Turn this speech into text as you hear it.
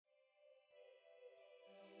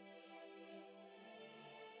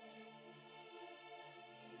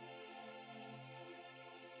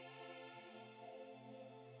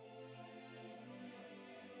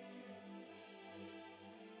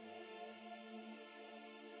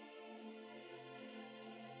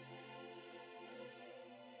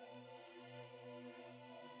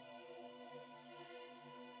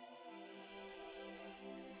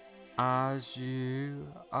as you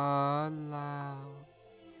allow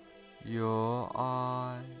your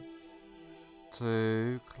eyes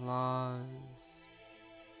to close.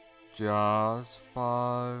 Just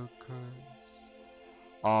focus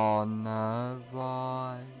on the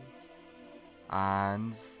rise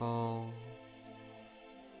and fall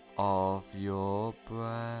of your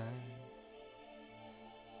breath,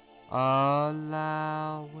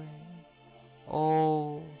 allowing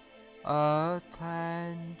all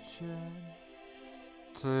attention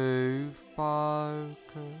to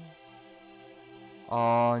focus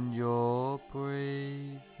on your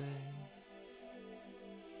breathing,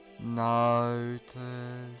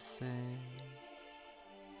 noticing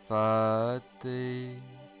the deep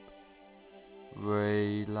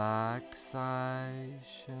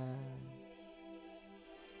relaxation,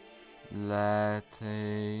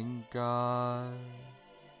 letting go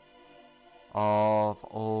of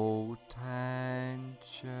all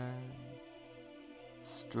tension,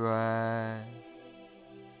 stress,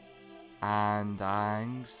 and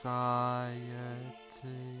anxiety,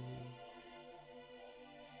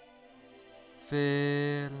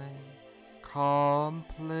 feeling completely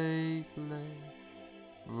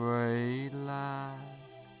relaxed.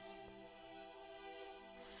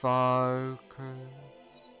 Focus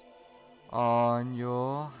on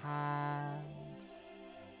your hands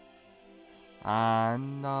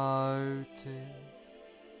and notice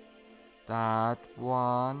that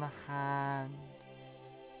one hand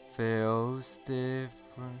feels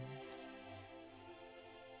different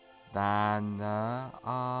than the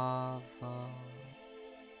other,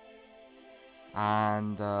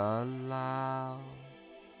 and allow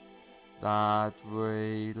that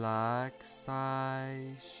relaxation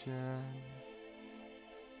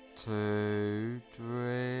to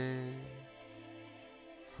drift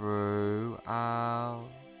throughout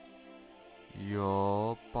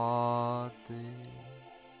your body,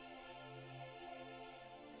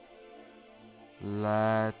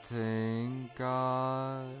 letting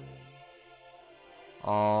go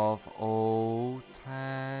of all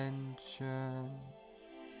tension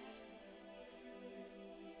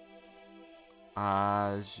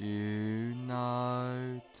as you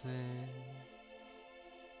notice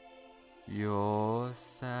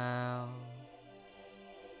yourself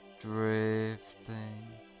drifting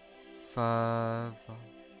further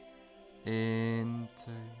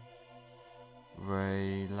into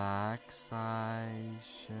relaxation.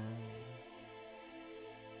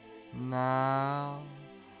 Now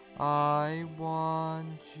I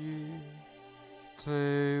want you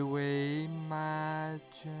to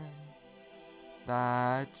imagine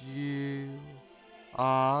that you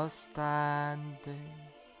are standing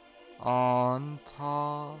on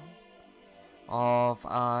top of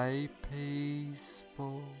a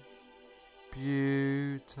peaceful,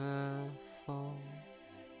 beautiful,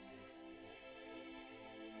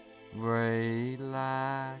 relaxing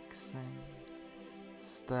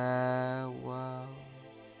stairwell,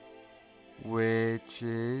 which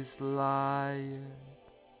is layered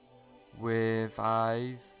with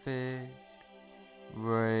a thick,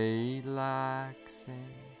 relaxing,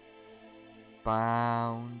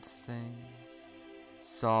 bouncing,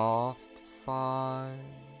 soft foam,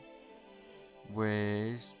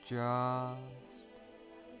 which just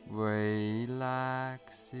relaxes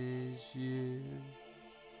you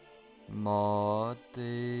more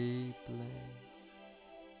deeply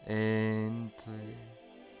into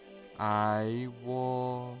a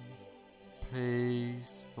warm,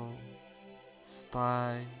 peaceful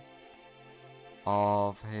state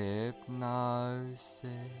of hypnosis.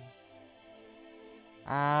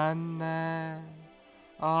 And there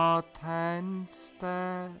are 10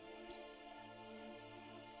 steps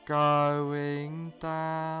going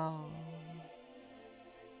down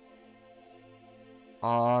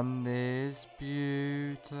on this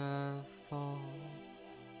beautiful,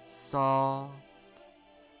 soft,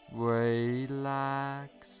 relaxing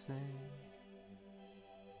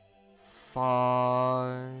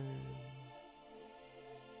foam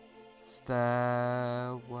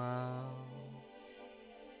stairwell.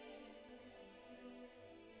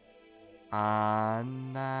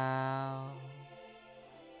 And now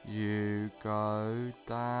you go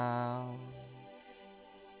down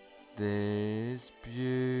this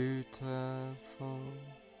beautiful,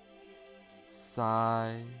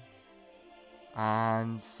 safe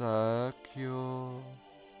and secure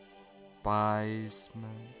basement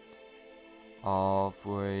of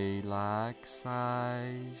relaxation,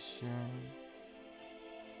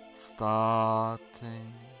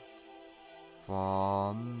 starting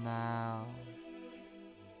from now.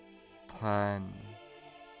 10.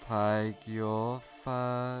 take your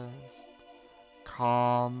first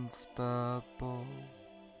comfortable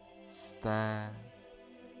step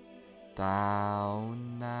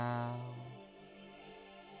down now,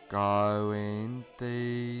 going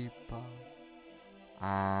deeper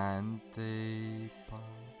and deeper.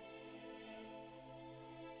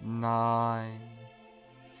 9.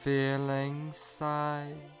 Feeling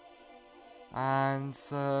safe and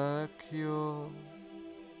secure,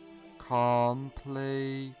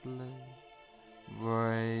 completely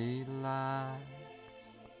relaxed,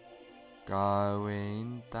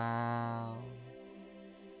 going down,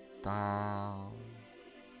 down,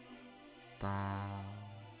 down.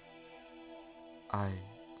 8.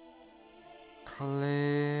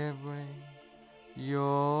 Clearing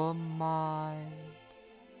your mind,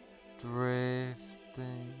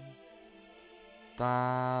 drifting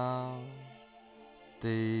down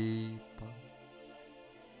deeper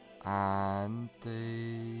and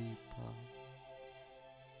deeper.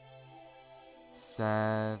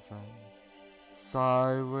 7.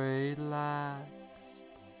 So relaxed,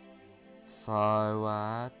 so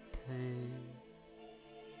at peace,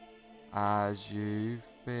 as you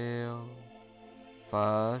feel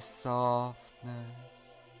the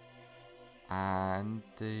softness and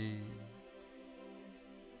deep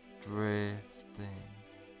drifting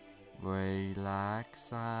relaxation.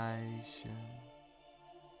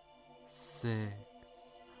 6.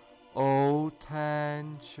 All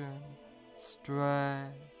tension,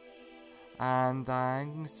 stress and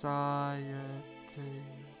anxiety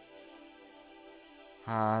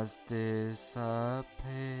has disappeared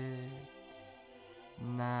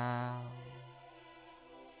now,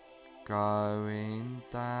 going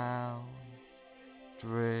down,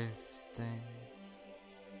 drifting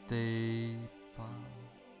deeper.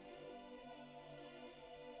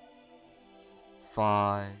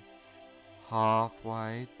 5.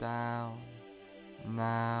 Halfway down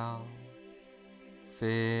now,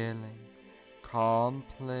 feeling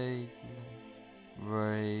completely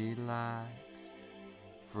relaxed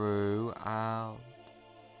throughout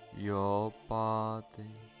your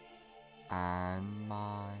body and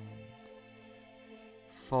mind.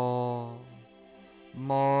 4.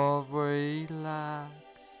 More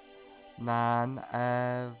relaxed than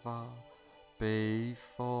ever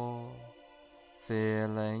before,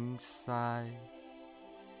 feeling safe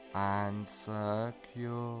and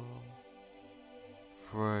secure.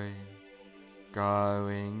 3.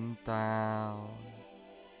 Going down,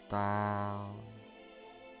 down,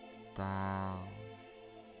 down,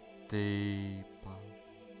 deeper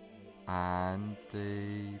and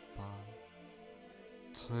deeper.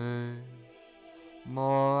 2.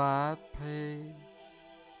 More at peace,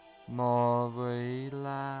 more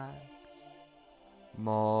relaxed,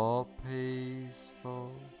 more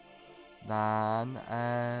peaceful than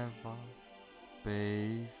ever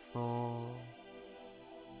before.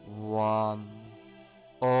 1.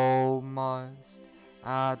 Almost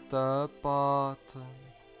at the bottom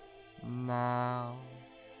now.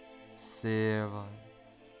 0.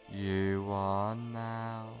 You are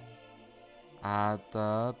now at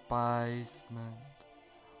the basement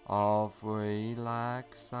of relaxation,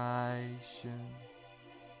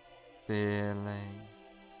 feeling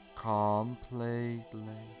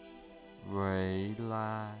completely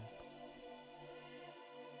relaxed.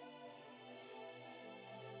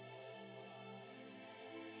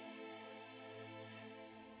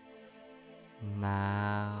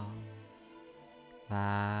 Now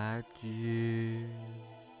that you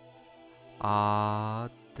are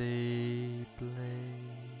deeply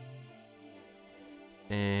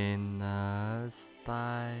in a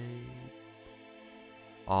state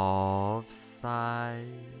of safe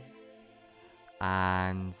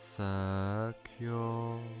and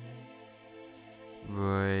secure,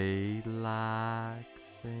 relaxing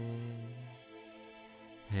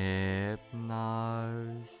hypnosis,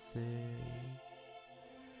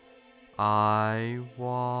 I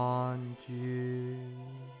want you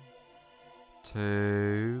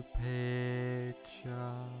to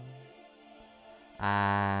picture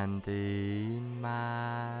and imagine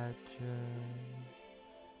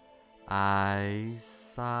a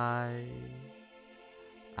safe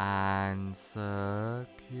and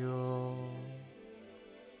secure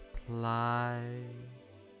place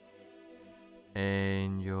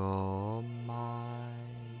in your mind.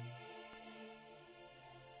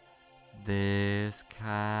 This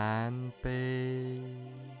can be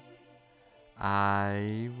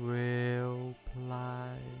a real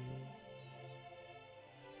place,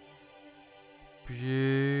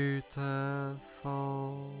 beautiful,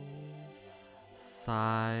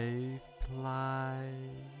 safe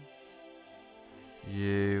place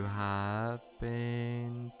you have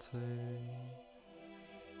been to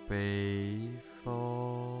before,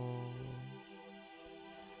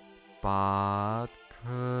 but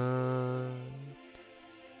could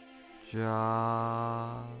just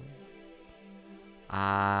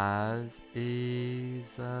as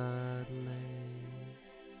easily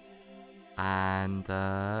and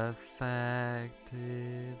effectively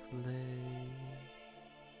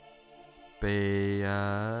be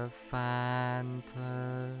a fantasy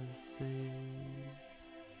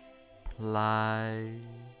place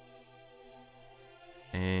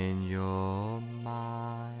in your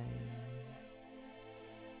mind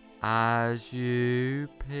as you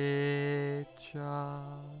picture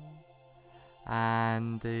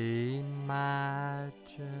and imagine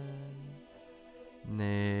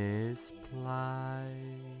this place.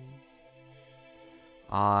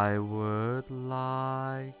 I would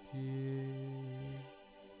like you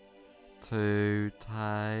to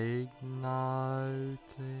take notice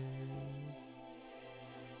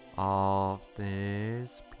of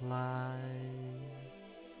this place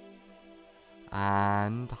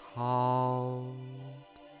and hold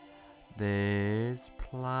this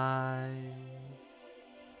place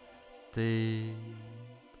deep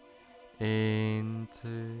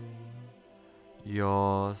into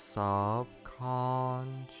your subconscious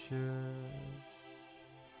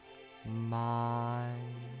mind,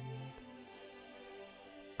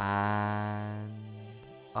 and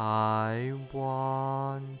I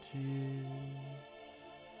want you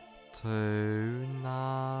to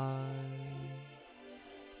know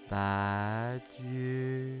that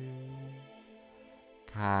you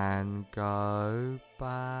can go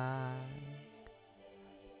back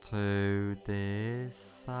to this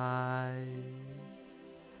safe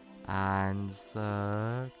and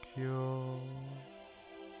secure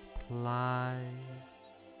place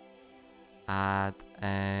at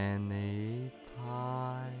any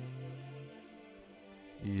time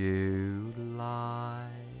you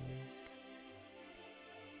like,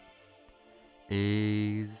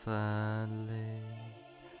 easily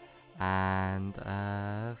and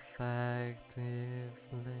effectively.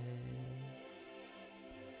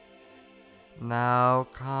 Now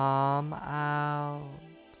come out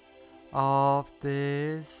of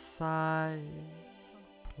this safe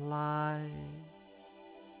place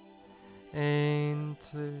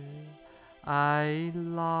into a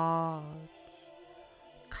large,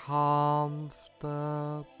 comfortable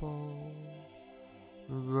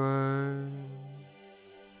room,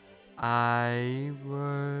 a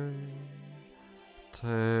room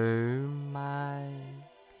to make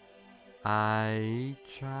a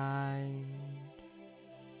change,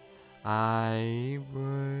 a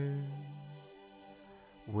room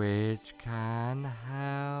which can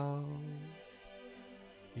help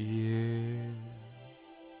you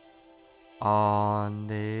on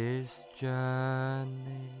this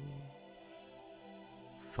journey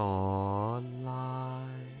for life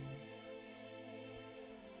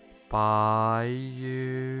by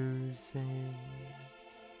using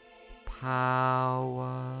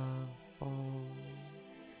powerful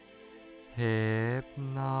hypnotic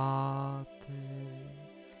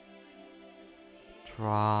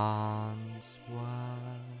trance work,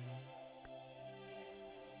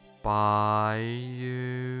 by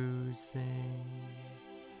using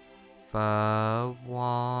the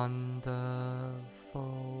wonderful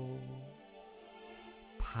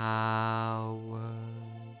powers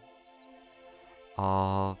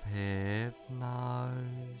of hypnosis.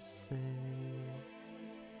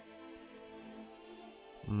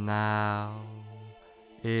 Now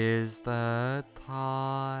is the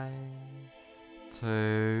time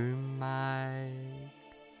to make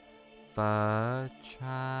the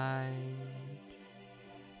change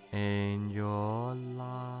in your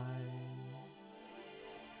life.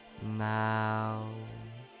 Now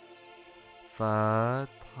the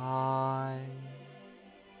time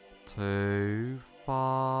to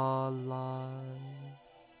follow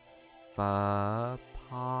the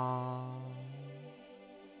path,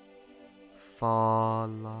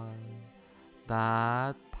 follow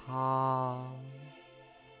that path,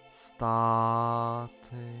 starting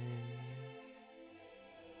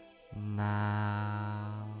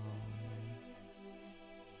now.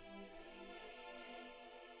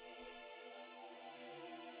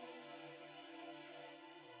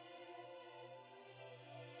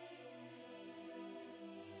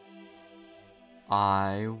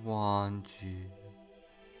 I want you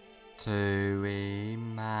to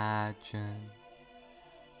imagine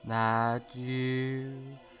that you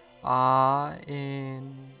are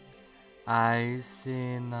in a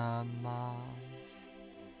cinema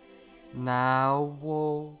Now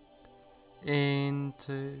walk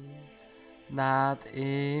into that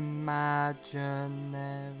imaginary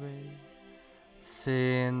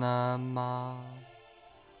cinema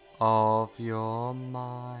of your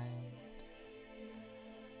mind.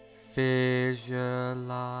 Visualize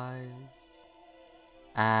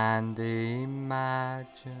and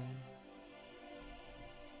imagine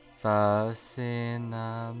the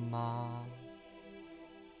cinema.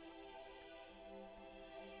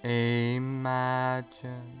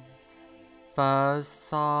 Imagine the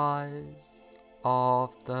size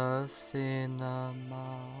of the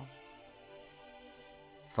cinema,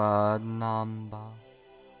 the number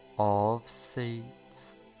of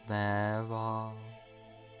seats there are,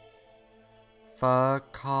 the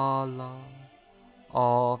color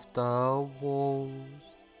of the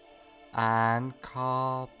walls and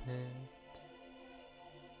carpet,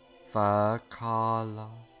 the color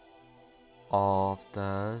of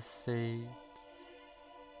the seats,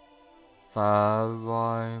 the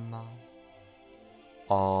aroma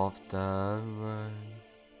of the room,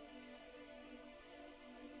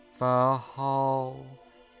 the whole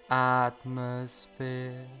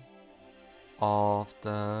atmosphere of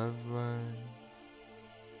the room.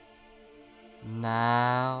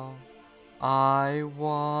 Now I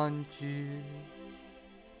want you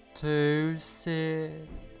to sit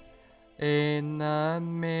in the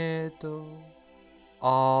middle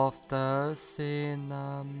of the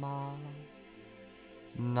cinema,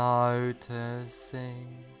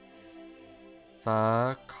 noticing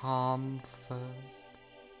the comfort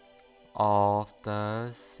of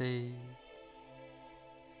the seat.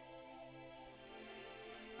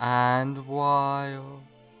 And while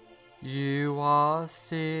you are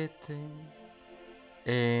sitting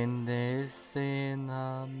in this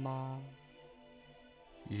cinema,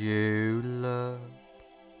 you look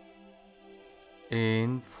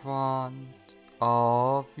in front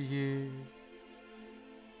of you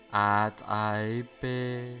at a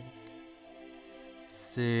big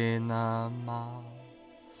cinema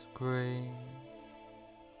screen,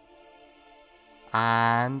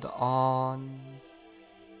 and on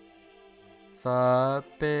the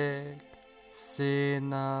big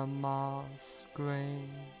cinema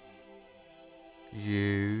screen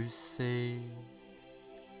you see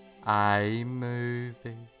a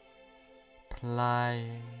movie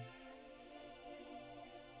playing.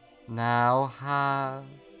 Now have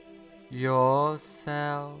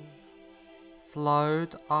yourself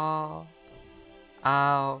float up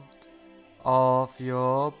out of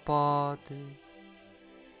your body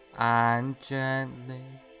and gently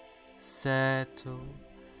settle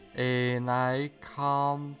in a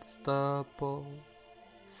comfortable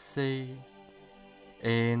seat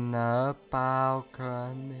in the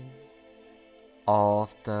balcony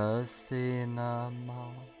of the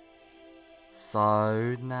cinema,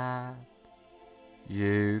 so that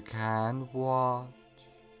you can watch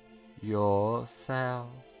yourself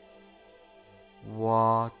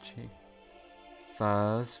watching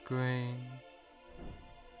the screen.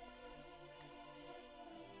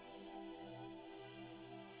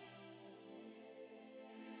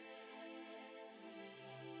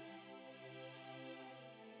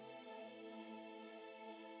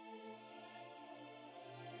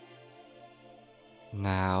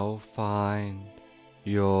 Now find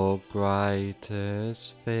your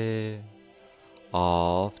greatest fear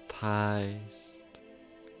of taste.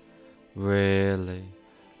 Really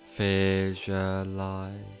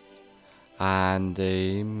visualize and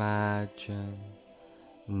imagine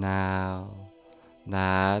now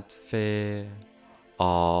that fear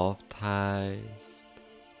of taste.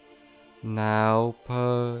 Now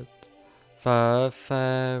put the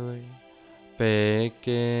very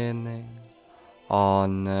beginning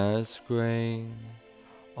on the screen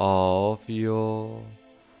of your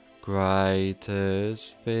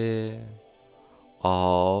greatest fear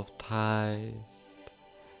of taste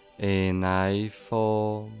in a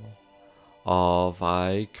form of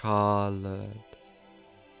a colored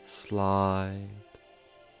slide.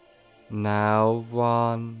 Now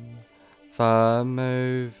run the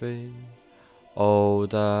movie all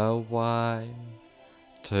the way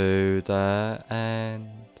to the end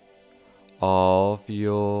of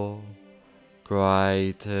your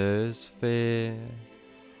greatest fear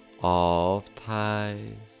of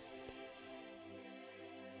taste.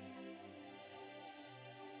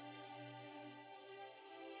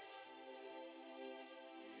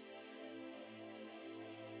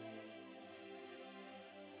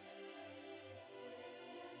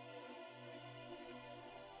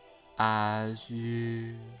 As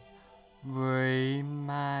you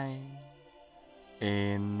remain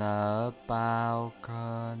in the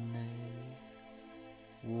balcony,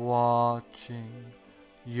 watching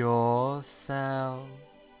yourself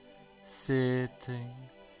sitting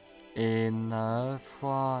in the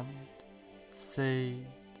front seat,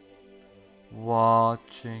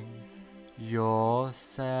 watching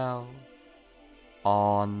yourself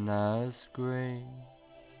on the screen.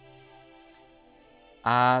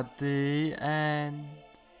 At the end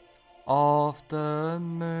of the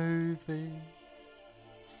movie,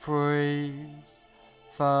 freeze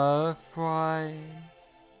the frame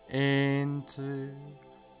into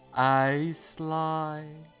a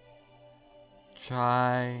slide,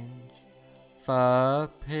 change the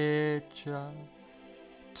picture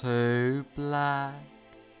to black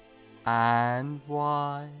and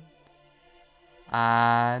white,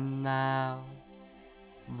 and now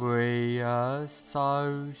reassociate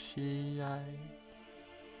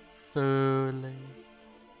fully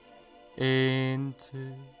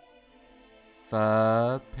into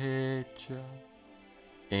the picture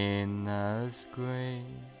in the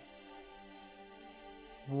screen.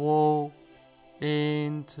 Walk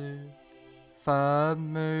into the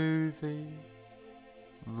movie,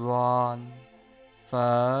 run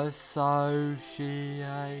the associated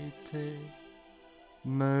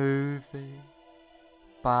movie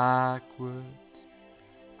backwards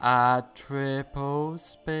at triple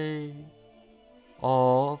speed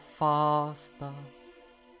or faster,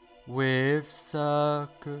 with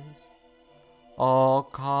circus or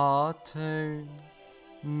cartoon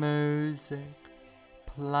music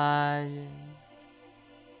playing,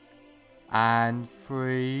 and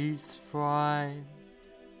freeze frame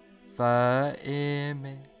the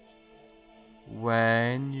image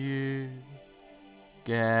when you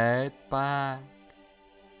get back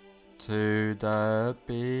to the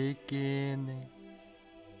beginning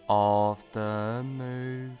of the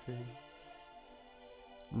movie.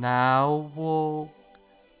 Now walk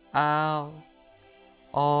out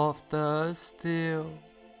of the still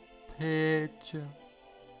picture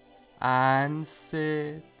and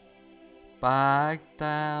sit back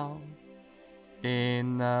down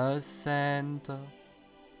in the center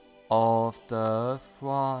of the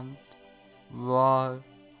front row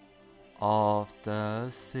of the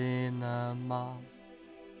cinema.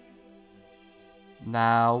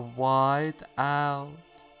 Now white out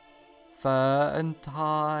the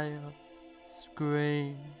entire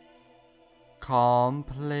screen,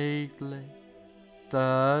 completely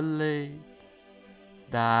delete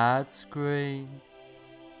that screen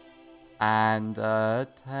and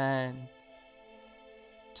attend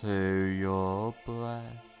to your breath.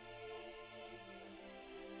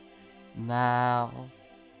 Now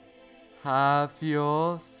have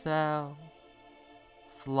yourself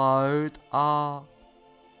float up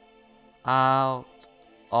out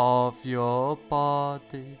of your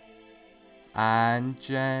body and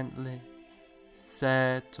gently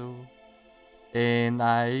settle in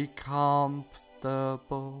a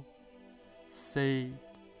comfortable seat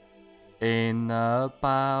in the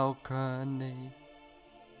balcony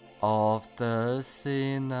of the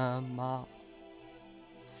cinema,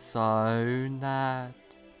 so that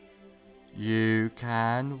you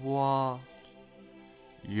can watch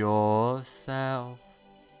yourself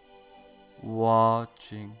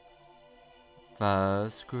watching the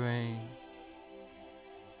screen.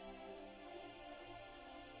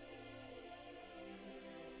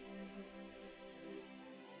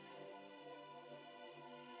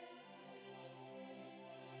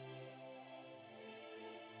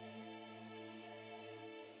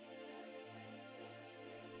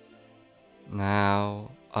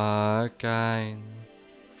 Now again,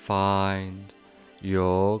 find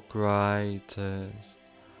your greatest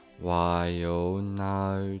while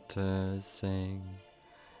noticing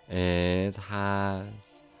it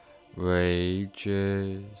has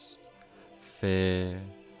reduced fear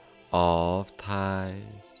of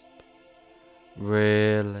taste.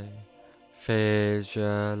 Really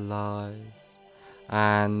visualize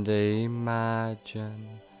and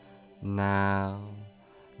imagine now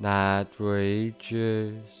that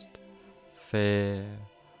reduced fear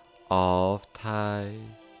of taste.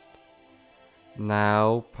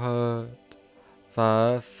 Now put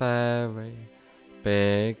the very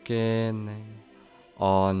beginning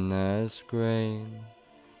on the screen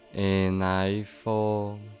in a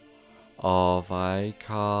form of a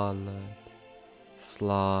colored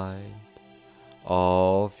slide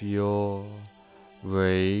of your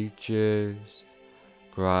reduced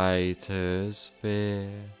greatest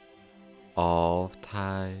fear of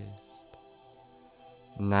taste.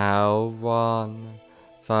 Now run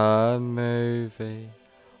the movie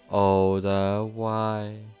all the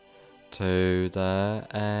way to the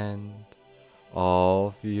end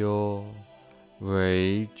of your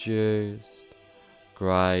reduced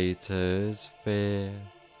greatest fear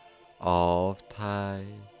of taste.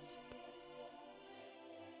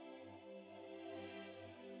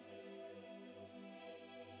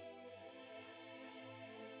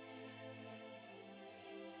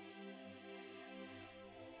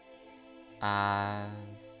 As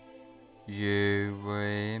you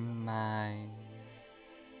remain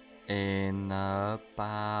in the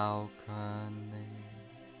balcony,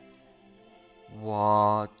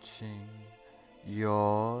 watching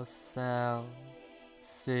yourself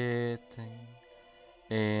sitting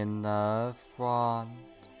in the front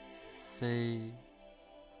seat,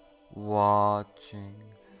 watching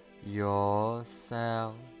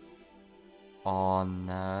yourself on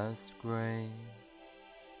the screen.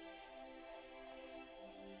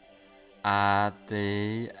 At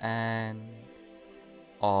the end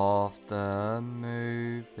of the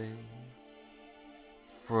movie,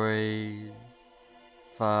 freeze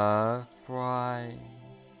the frame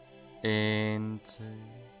into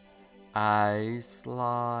a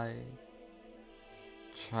slide,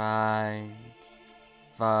 change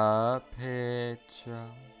the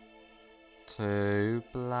picture to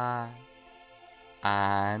black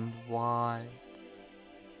and white,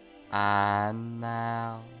 and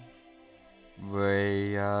now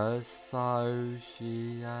reassociate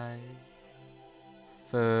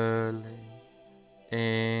fully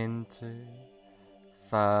into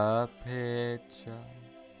the picture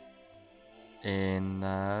in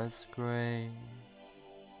the screen.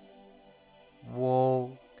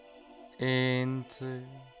 Walk into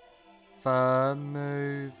the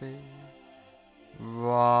movie,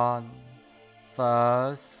 run the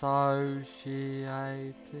associated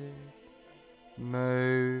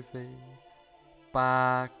movie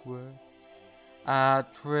backwards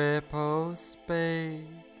at triple speed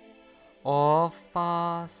or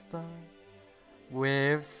faster,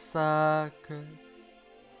 with circus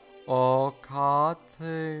or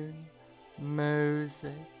cartoon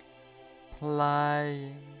music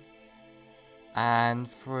playing,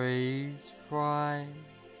 and freeze frame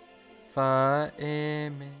the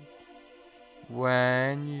image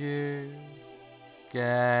when you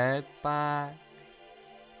get back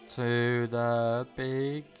to the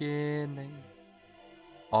beginning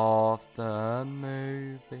of the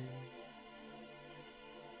movie.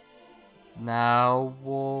 Now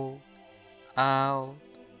walk out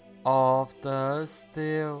of the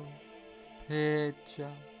still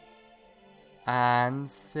picture and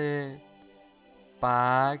sit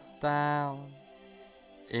back down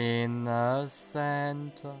in the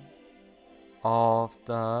center of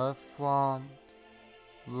the front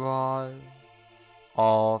row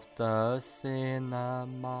of the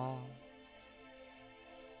cinema.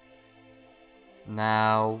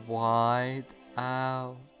 Now wide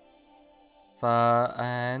out the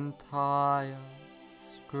entire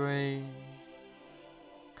screen,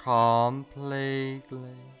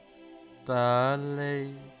 completely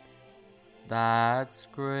delete that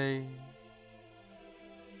screen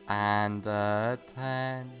and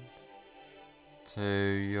attend to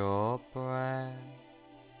your breath.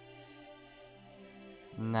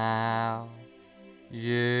 Now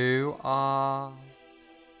you are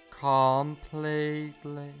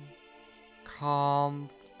completely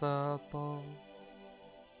comfortable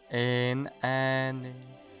in any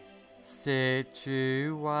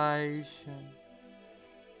situation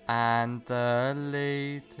and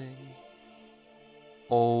deleting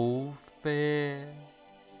all fear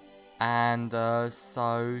and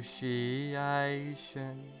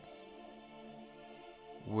associations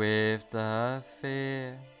with the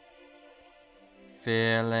fear,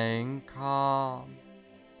 feeling calm,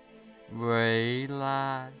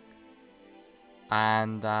 relaxed,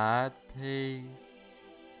 and at peace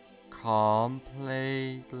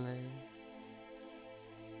completely,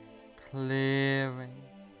 clearing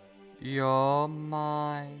your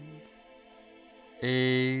mind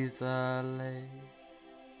easily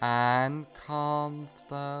and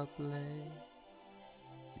comfortably.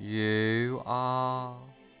 You are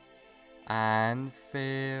and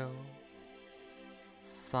feel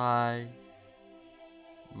safe,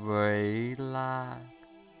 relaxed,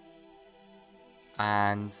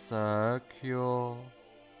 and secure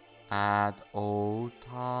at all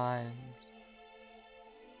times,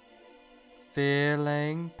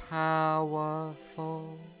 feeling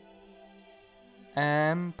powerful,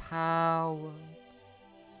 empowered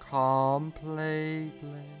completely,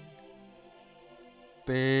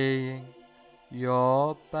 being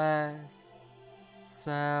your best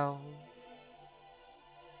self.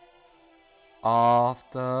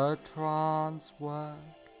 After trance work,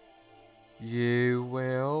 you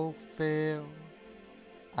will feel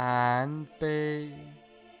and be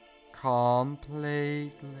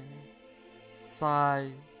completely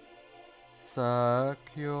safe,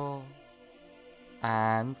 secure,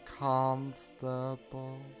 and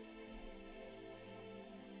comfortable.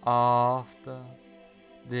 After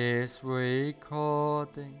this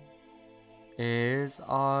recording is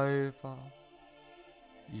over,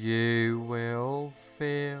 you will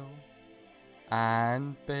feel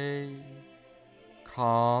and be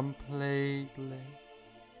completely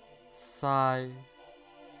safe,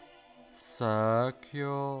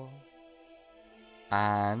 secure,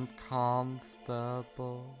 and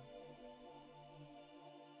comfortable.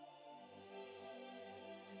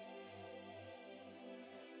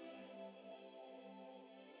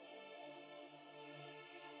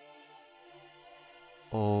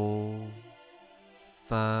 All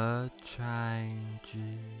the changes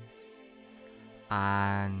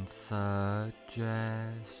and suggestions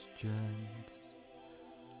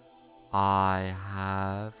I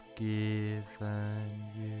have given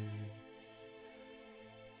you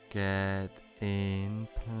get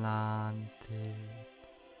implanted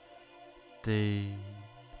deep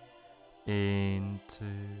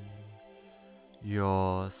into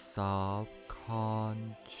your subconscious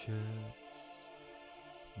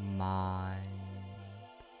mind.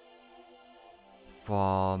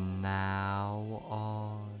 From now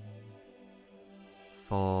on,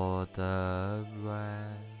 for the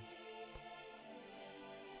rest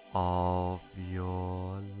of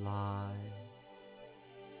your life,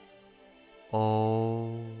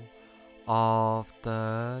 all of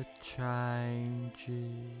the changes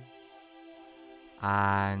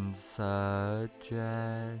and suggestions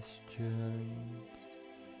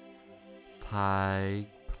take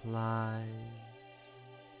place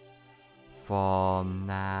from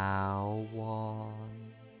now on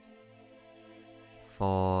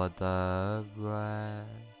for the rest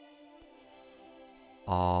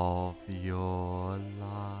of your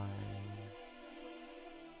life.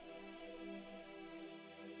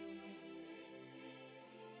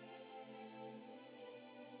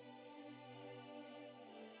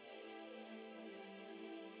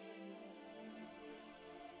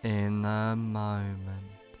 In a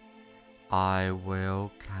moment, I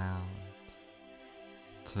will count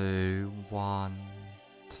to 1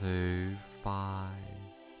 to 5,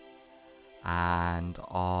 and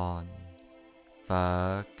on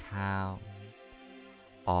the count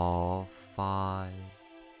of 5,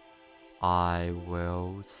 I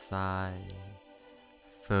will say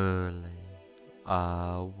fully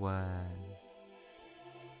aware.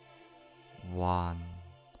 1.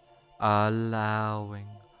 Allowing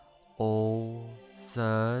all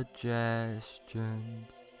suggestions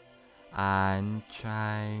and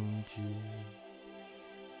changes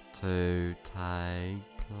to take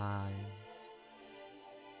place.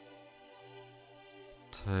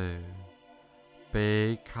 2.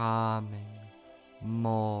 Becoming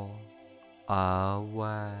more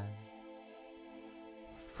aware.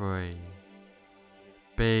 3.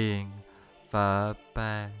 Being the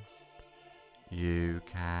best you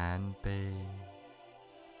can be.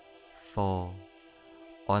 4.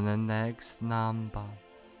 On the next number,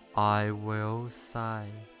 I will say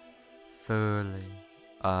fully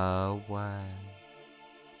aware.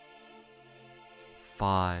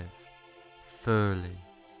 5. Fully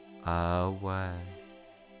aware.